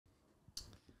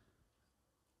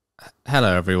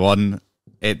Hello, everyone.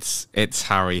 It's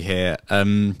Harry here.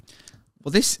 I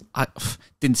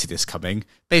didn't see this coming.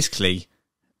 Basically,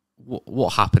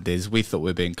 what happened is we thought we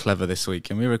were being clever this week,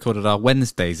 and we recorded our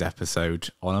Wednesday's episode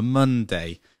on a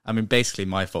Monday. I mean, basically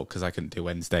my fault because I couldn't do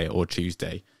Wednesday or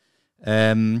Tuesday.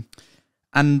 And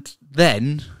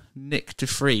then Nyck De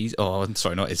Vries,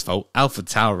 sorry, not his fault.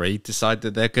 AlphaTauri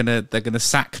decided they're gonna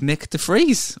sack Nyck De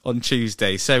Vries on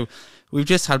Tuesday. So we've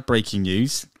just had breaking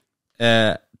news.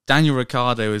 Daniel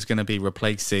Ricciardo is going to be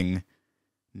replacing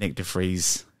Nyck De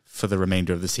Vries for the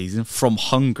remainder of the season from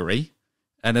Hungary.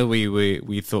 I know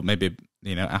we thought maybe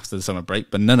after the summer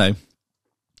break, but no,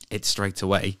 it's straight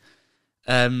away.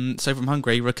 So from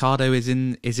Hungary, Ricciardo is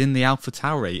in the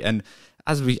AlphaTauri, and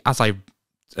as I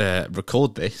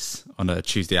record this on a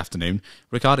Tuesday afternoon,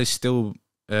 Ricciardo's still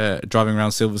driving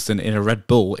around Silverstone in a Red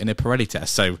Bull in a Pirelli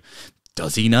test. So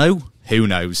does he know? Who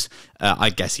knows? I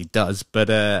guess he does. But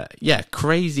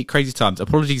crazy times.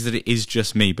 Apologies that it is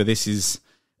just me, but this is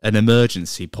an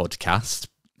emergency podcast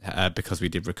because we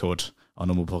did record our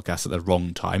normal podcast at the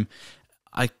wrong time.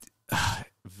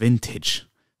 Vintage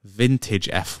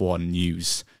F1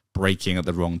 news breaking at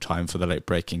the wrong time for the late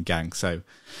breaking gang. So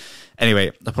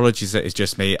anyway, apologies that it's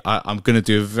just me. I'm going to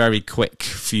do a very quick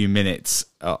few minutes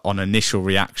on initial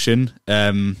reaction.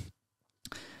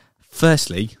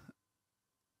 Firstly,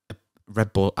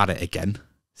 Red Bull at it again.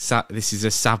 This is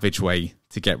a savage way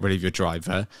to get rid of your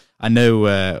driver. I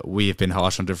know we have been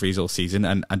harsh on De Vries all season,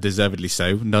 and deservedly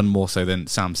so, none more so than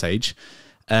Sam Sage.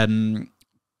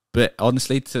 But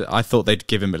honestly, I thought they'd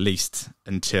give him at least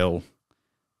until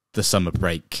the summer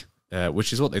break,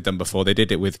 which is what they've done before. They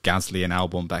did it with Gasly and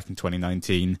Albon back in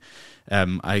 2019.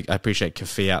 I appreciate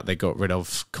Kvyat. They got rid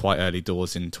of quite early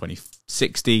doors in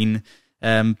 2016.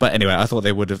 But anyway, I thought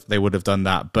they would have done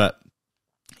that. But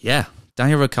yeah,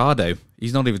 Daniel Ricciardo,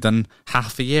 he's not even done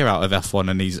half a year out of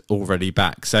F1 and he's already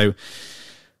back. So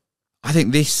I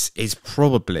think this is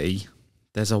probably,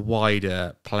 there's a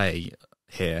wider play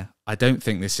here. I don't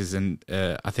think this is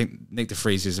I think Nyck De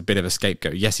Vries is a bit of a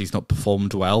scapegoat. Yes, he's not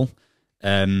performed well.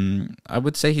 I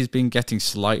would say he's been getting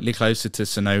slightly closer to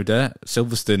Tsunoda.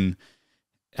 Silverstone,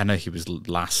 I know he was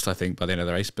last, I think, by the end of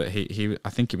the race, but I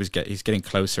think he's getting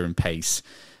closer in pace.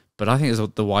 But I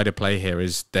think the wider play here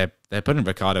is they're putting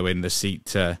Ricciardo in the seat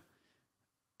to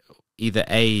either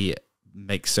A,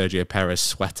 make Sergio Perez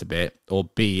sweat a bit, or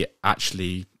B,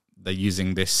 actually they're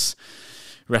using this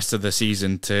rest of the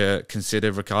season to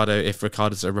consider Ricciardo if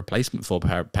Ricciardo's a replacement for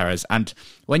Perez. And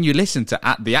when you listen to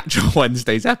the actual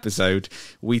Wednesday's episode,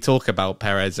 we talk about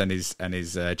Perez and his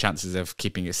chances of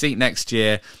keeping a seat next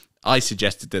year. I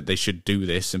suggested that they should do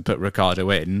this and put Ricciardo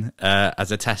in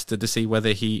as a tester to see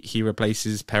whether he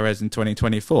replaces Perez in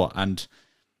 2024. And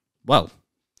well,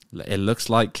 it looks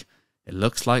like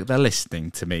they're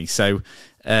listening to me. So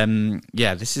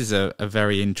this is a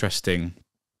very interesting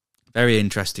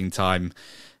time.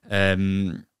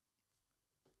 I'm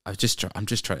just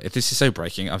trying. If this is so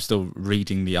breaking, I'm still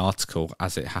reading the article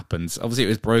as it happens. Obviously, it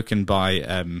was broken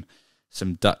by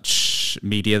some Dutch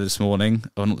media this morning,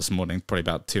 or not this morning, probably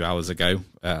about 2 hours ago,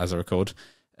 as I record.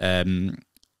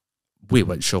 We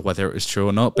weren't sure whether it was true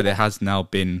or not, but it has now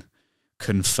been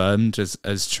confirmed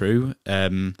as true.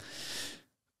 It's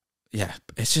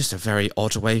just a very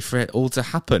odd way for it all to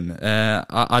happen.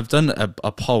 I've done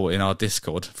a poll in our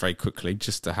Discord very quickly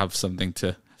just to have something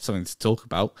to talk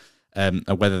about, and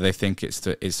whether they think it's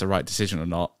the right decision or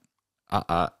not.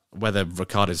 Whether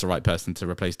Ricciardo is the right person to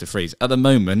replace De Vries. At the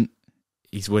moment,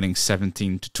 he's winning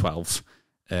 17-12,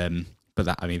 but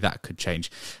that could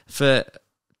change.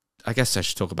 I guess I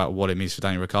should talk about what it means for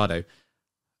Daniel Ricciardo.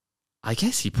 I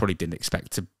guess he probably didn't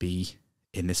expect to be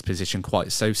in this position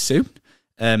quite so soon.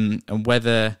 And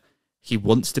whether he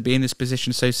wants to be in this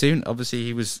position so soon. Obviously,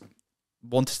 he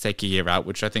wanted to take a year out,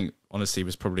 which I think, honestly,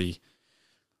 was probably,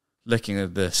 looking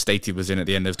at the state he was in at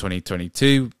the end of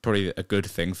 2022, probably a good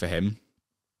thing for him.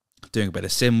 Doing a bit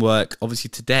of sim work. Obviously,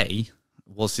 today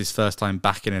was his first time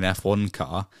back in an F1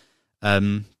 car.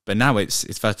 But now it's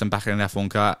his first time back in an F1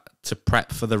 car to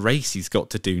prep for the race he's got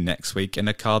to do next week in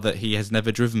a car that he has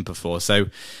never driven before. So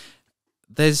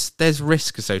there's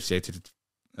risk associated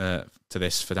to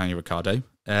this for Daniel Ricciardo,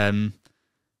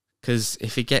 because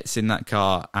if he gets in that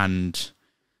car and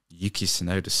Yuki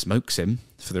Tsunoda smokes him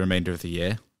for the remainder of the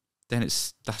year, then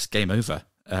that's game over.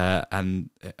 And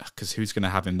because who's going to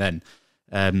have him then?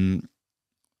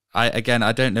 I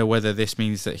don't know whether this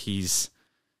means that he'll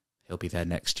be there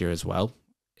next year as well.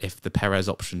 If the Perez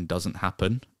option doesn't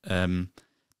happen, then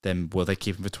will they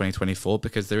keep him for 2024?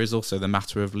 Because there is also the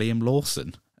matter of Liam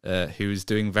Lawson, who is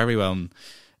doing very well in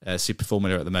Super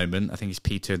Formula at the moment. I think he's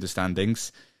P2 in the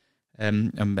standings.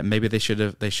 And maybe they should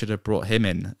have brought him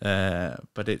in.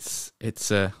 But it's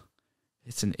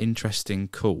an interesting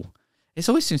call. It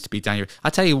always seems to be Daniel. I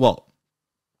tell you what,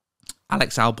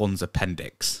 Alex Albon's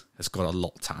appendix has got a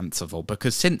lot to answer for,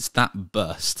 because since that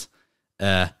burst,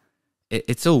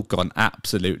 it's all gone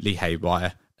absolutely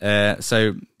haywire.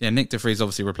 So Nyck De Vries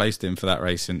obviously replaced him for that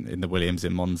race in the Williams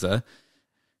in Monza.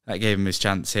 That gave him his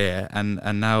chance here, and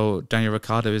now Daniel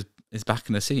Ricciardo is back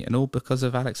in the seat, and all because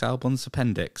of Alex Albon's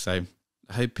appendix. So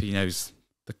I hope he knows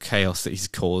the chaos that he's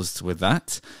caused with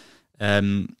that.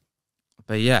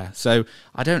 But yeah, so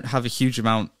I don't have a huge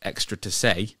amount extra to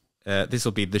say. This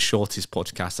will be the shortest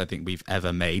podcast I think we've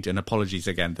ever made, and apologies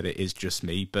again that it is just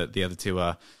me, but the other two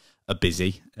are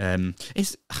busy.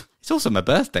 It's also my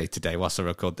birthday today whilst I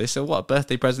record this, so what a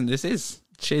birthday present this is.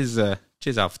 Cheers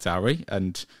AlphaTauri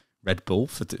and Red Bull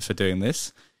for doing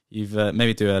this. You've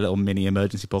maybe do a little mini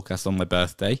emergency podcast on my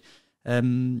birthday.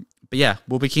 But yeah,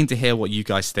 we'll be keen to hear what you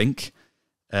guys think.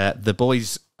 The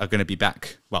boys are going to be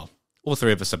back. Well, all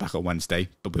three of us are back on Wednesday,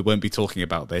 but we won't be talking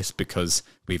about this because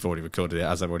we've already recorded it,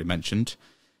 as I've already mentioned.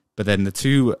 But then the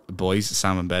two boys,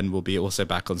 Sam and Ben, will be also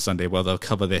back on Sunday, where they'll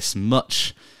cover this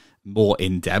much more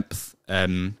in depth,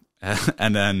 and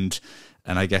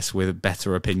I guess with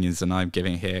better opinions than I'm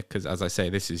giving here, because as I say,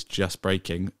 this is just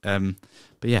breaking. But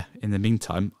yeah, in the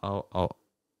meantime, I'll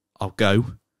go.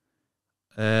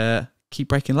 Keep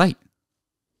breaking late.